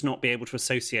may just not be able to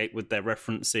associate with their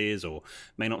references, or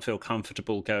may not feel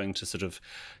comfortable going to sort of,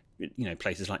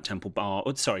 places like Temple Bar,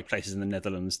 places in the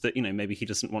Netherlands that, maybe he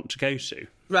doesn't want to go to.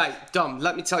 Right, Dom,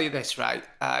 let me tell you this, right?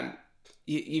 I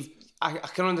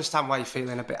can understand why you're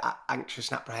feeling a bit anxious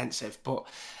and apprehensive, but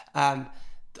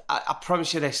I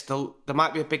promise you this, there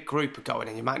might be a big group going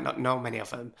and you might not know many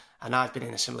of them, and I've been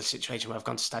in a similar situation where I've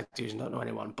gone to stag do's and don't know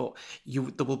anyone, but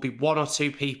there will be one or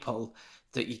two people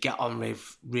that you get on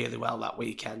with really well that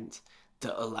weekend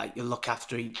that are like, you look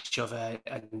after each other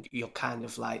and you'll kind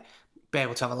of like be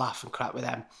able to have a laugh and crack with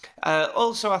them.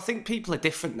 Also, I think people are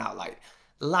different now, like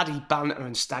laddie banter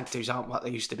and stag do's aren't what they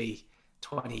used to be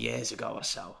 20 years ago or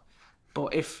so.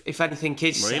 But if anything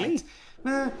is said,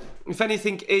 if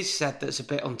anything is said that's a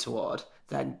bit untoward,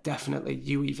 then definitely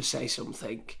you either say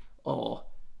something or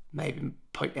maybe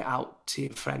point it out to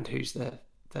your friend who's the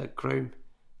groom.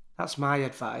 That's my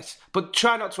advice. But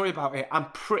try not to worry about it. I'm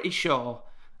pretty sure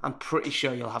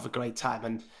you'll have a great time,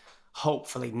 and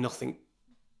hopefully nothing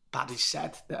bad is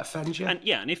said that offends you.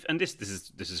 And this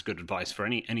is good advice for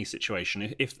any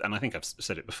situation. If and I think I've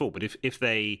said it before, but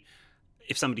if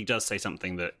somebody does say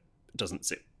something that doesn't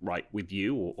sit right with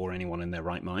you or anyone in their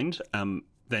right mind,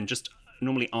 then just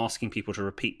normally asking people to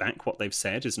repeat back what they've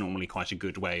said is normally quite a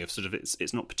good way of sort of,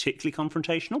 it's not particularly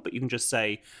confrontational, but you can just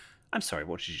say, I'm sorry,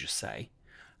 what did you just say?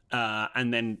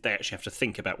 And then they actually have to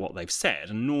think about what they've said.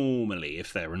 And normally,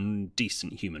 if they're a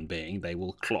decent human being, they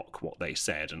will clock what they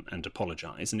said and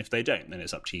apologise. And if they don't, then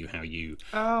it's up to you how you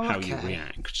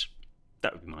react.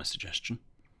 That would be my suggestion.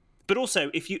 But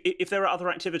also, if there are other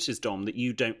activities, Dom, that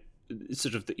you don't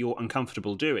that you're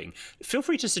uncomfortable doing, feel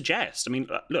free to suggest. I mean,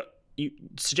 look, you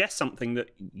suggest something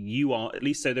that you are, at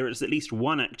least so there is at least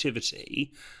one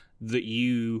activity that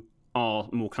you are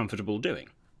more comfortable doing.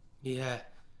 Yeah.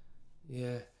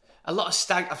 A lot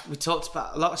of we talked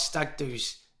about a lot of stag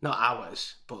do's, not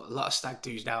ours, but a lot of stag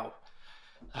do's now.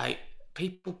 Like,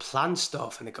 people plan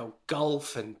stuff and they go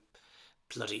golf and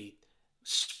bloody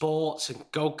sports and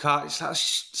go-karts.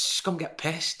 Let's just go and get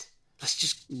pissed. Let's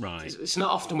just... Right. It's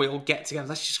not often we all get together.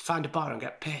 Let's just find a bar and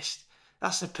get pissed.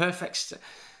 That's the perfect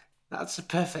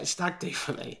stag do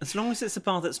for me. As long as it's a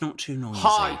bar that's not too noisy.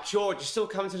 Hi, George. You're still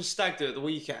coming to the stag do at the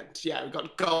weekend? Yeah, we've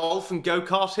got golf and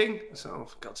go-karting. Oh,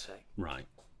 for God's sake. Right.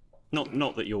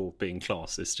 Not that you're being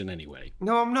classist in any way.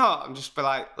 No, I'm not. I'm just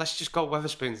like, let's just go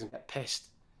Wetherspoons and get pissed.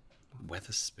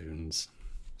 Wetherspoons?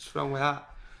 What's wrong with that?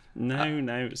 No,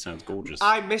 it sounds gorgeous.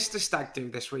 I missed a stag do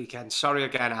this weekend. Sorry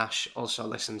again, Ash also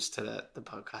listens to the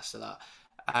podcast of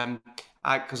that.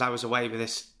 Because I was away with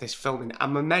this filming,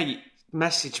 and my mate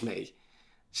messaged me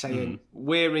saying,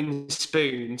 we're in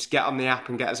Spoons, get on the app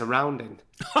and get us a rounding.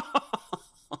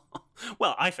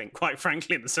 Well, I think, quite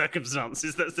frankly, in the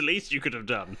circumstances, that's the least you could have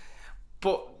done.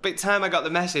 But by the time I got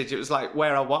the message, it was like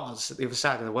where I was at the other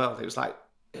side of the world. It was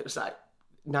like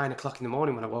 9 o'clock in the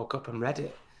morning when I woke up and read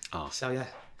it. Oh. So yeah.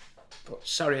 But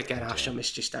sorry again, Ash, I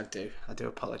missed your stag do. I do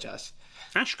apologise.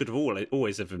 Ash could have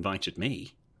always have invited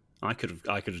me. I could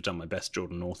have done my best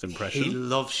Jordan North impression. He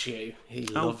loves you.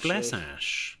 Oh, bless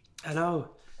Ash. I know.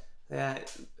 Yeah.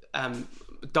 Our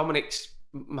Dominic's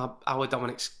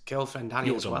girlfriend,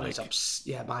 Annie, as well, is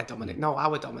my Dominic. No,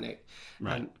 our Dominic.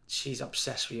 Right. She's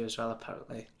obsessed with you as well,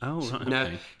 apparently. Oh, right.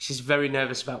 Okay. She's very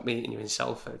nervous about meeting you in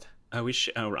Salford. Oh, is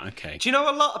she? Oh, right, okay. Do you know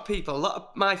a lot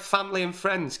of my family and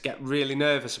friends get really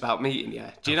nervous about meeting you?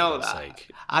 Do you know that?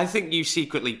 Sake. I think you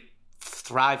secretly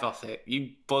thrive off it.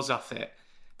 You buzz off it.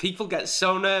 People get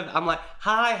so nervous. I'm like,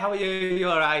 hi, how are you? You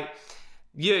all right?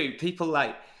 People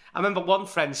like... I remember one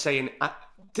friend saying...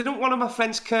 Didn't one of my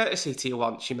friends courtesy to you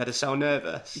once? She made her so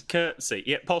nervous. Courtesy?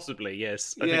 Yeah, possibly,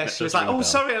 yes. Yeah, she was like, oh,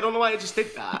 sorry, I don't know why I just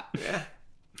did that. Yeah.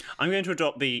 I'm going to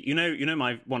adopt the...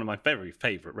 one of my very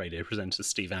favourite radio presenters,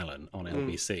 Steve Allen, on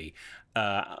LBC.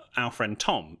 Our friend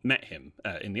Tom met him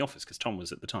in the office, because Tom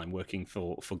was at the time working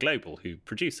for Global, who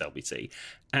produced LBC.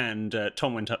 And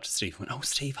Tom went up to Steve and went, oh,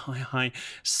 Steve, hi,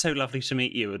 so lovely to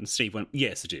meet you. And Steve went,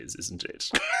 yes, it is, isn't it?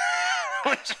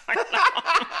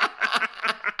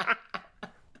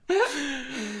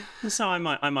 So I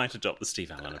might adopt the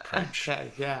Steve Allen approach.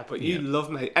 Okay, yeah, but you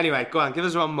love me. Anyway, go on, give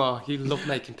us one more. You love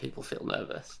making people feel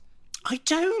nervous. I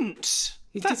don't.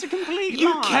 That's a complete lie.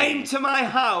 You came to my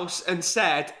house and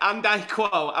said, and I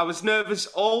quote, I was nervous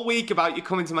all week about you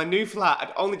coming to my new flat.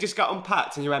 I'd only just got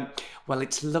unpacked, and you went, well,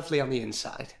 it's lovely on the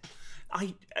inside.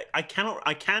 I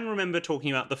can remember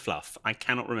talking about the fluff. I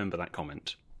cannot remember that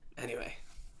comment. Anyway.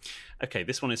 Okay,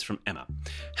 this one is from Emma.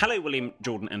 Hello, William,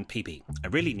 Jordan and PB. I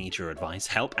really need your advice,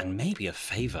 help, and maybe a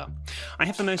favour. I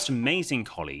have the most amazing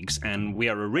colleagues, and we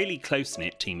are a really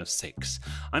close-knit team of 6.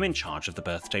 I'm in charge of the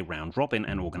birthday round robin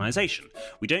and organisation.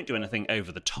 We don't do anything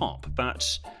over the top,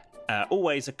 but...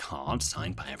 always a card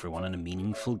signed by everyone and a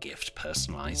meaningful gift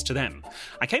personalised to them.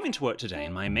 I came into work today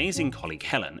and my amazing colleague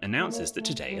Helen announces that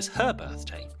today is her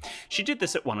birthday. She did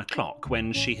this at 1 o'clock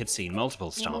when she had seen multiple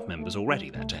staff members already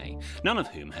that day, none of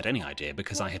whom had any idea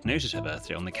because I had noted her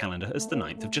birthday on the calendar as the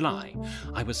 9th of July.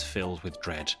 I was filled with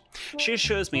dread. She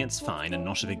assures me it's fine and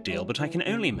not a big deal, but I can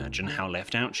only imagine how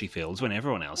left out she feels when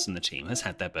everyone else in the team has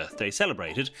had their birthday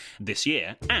celebrated this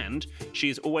year, and she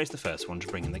is always the first one to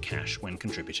bring in the cash when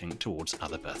contributing towards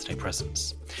other birthday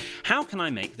presents. How can I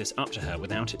make this up to her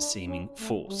without it seeming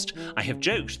forced? I have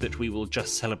joked that we will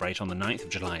just celebrate on the 9th of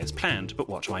July as planned, but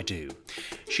what do I do?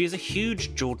 She is a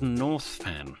huge Jordan North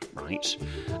fan, right?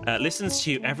 Listens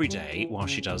to you every day while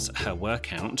she does her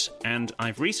workout, and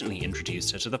I've recently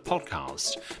introduced her to the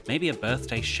podcast. Maybe a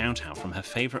birthday shout out from her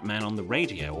favourite man on the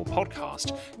radio or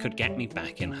podcast could get me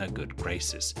back in her good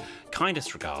graces.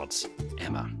 Kindest regards,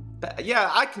 Emma. Yeah,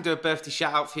 I can do a birthday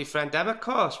shout out for your friend Emma, of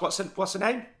course. What's her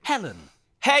name? Helen.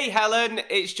 Hey Helen,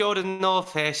 it's Jordan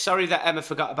North here. Sorry that Emma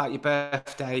forgot about your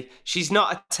birthday. She's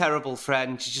not a terrible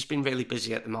friend. She's just been really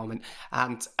busy at the moment.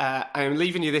 And I'm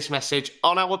leaving you this message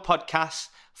on our podcast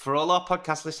for all our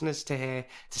podcast listeners to hear,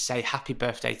 to say happy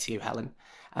birthday to you, Helen.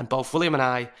 And both William and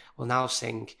I will now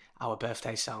sing our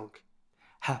birthday song.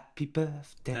 Happy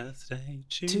birthday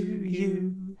to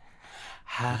you.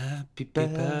 Happy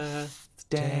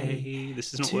birthday.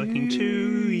 This is not working. To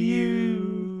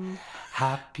you.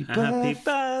 Happy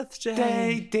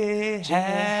birthday, dear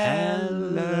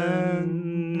Helen.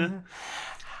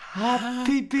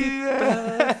 Happy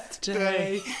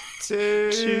birthday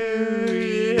to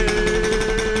you.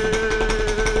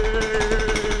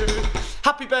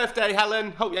 Happy birthday,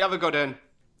 Helen. Hope you have a good one.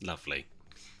 Lovely.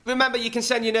 Remember, you can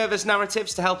send your nervous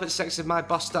narratives to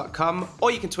help@sextedmyboss.com, or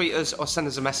you can tweet us or send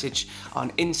us a message on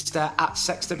Insta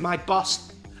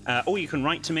 @sextedmyboss. Or you can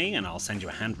write to me and I'll send you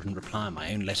a handwritten reply on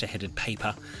my own letter-headed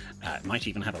paper. It might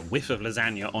even have a whiff of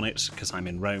lasagna on it because I'm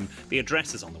in Rome. The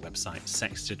address is on the website,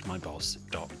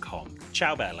 sextedmyboss.com.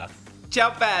 Ciao, Bella. Ciao,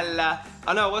 Bella.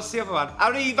 Oh no, what's the other one?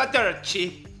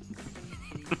 Arrivederci.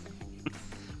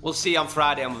 We'll see you on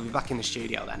Friday and we'll be back in the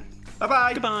studio then.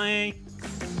 Bye-bye. Goodbye.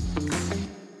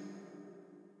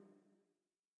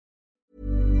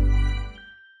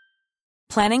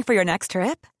 Planning for your next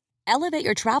trip? Elevate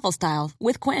your travel style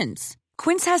with Quince.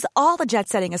 Quince has all the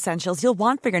jet-setting essentials you'll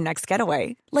want for your next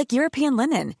getaway, like European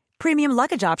linen, premium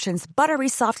luggage options, buttery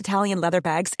soft Italian leather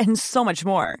bags, and so much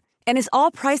more. And is all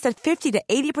priced at 50 to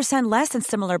 80% less than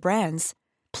similar brands.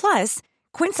 Plus,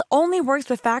 Quince only works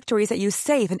with factories that use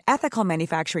safe and ethical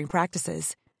manufacturing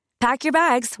practices. Pack your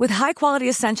bags with high-quality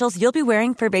essentials you'll be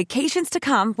wearing for vacations to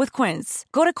come with Quince.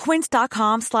 Go to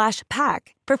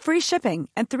quince.com/pack for free shipping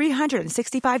and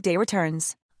 365-day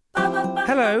returns.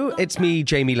 Hello, it's me,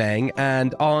 Jamie Lang,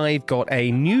 and I've got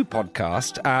a new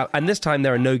podcast, and this time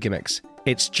there are no gimmicks.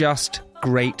 It's just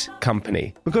great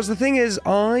company. Because the thing is,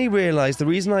 I realise the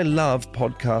reason I love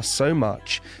podcasts so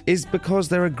much is because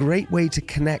they're a great way to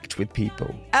connect with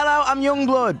people. Hello, I'm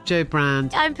Youngblood. Joe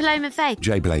Brand. I'm Paloma Faye.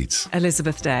 Jay Blades.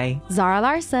 Elizabeth Day. Zara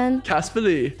Larson. Casper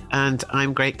Lee. And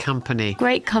I'm Great Company.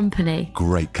 Great company.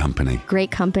 Great company.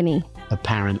 Great company.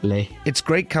 Apparently. It's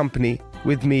Great Company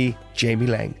with me, Jamie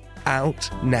Lang. Out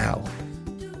now.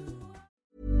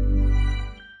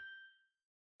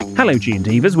 Hello, G and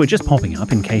Divas. We're just popping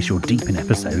up in case you're deep in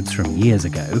episodes from years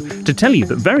ago to tell you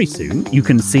that very soon you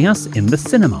can see us in the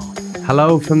cinema.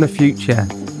 Hello from the future.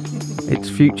 It's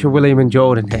future William and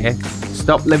Jordan here.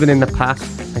 Stop living in the past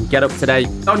and get up to date.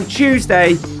 On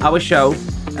Tuesday, our show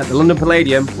at the London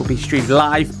Palladium will be streamed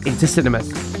live into cinemas.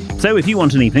 So if you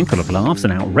want an evening full of laughs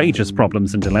and outrageous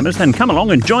problems and dilemmas, then come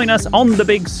along and join us on the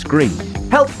big screen.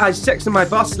 Help I Sexted My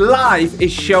Boss Live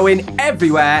is showing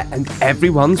everywhere and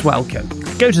everyone's welcome.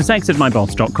 Go to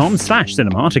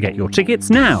sextedmyboss.com/cinema to get your tickets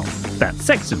now. That's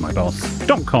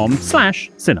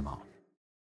sextedmyboss.com/cinema.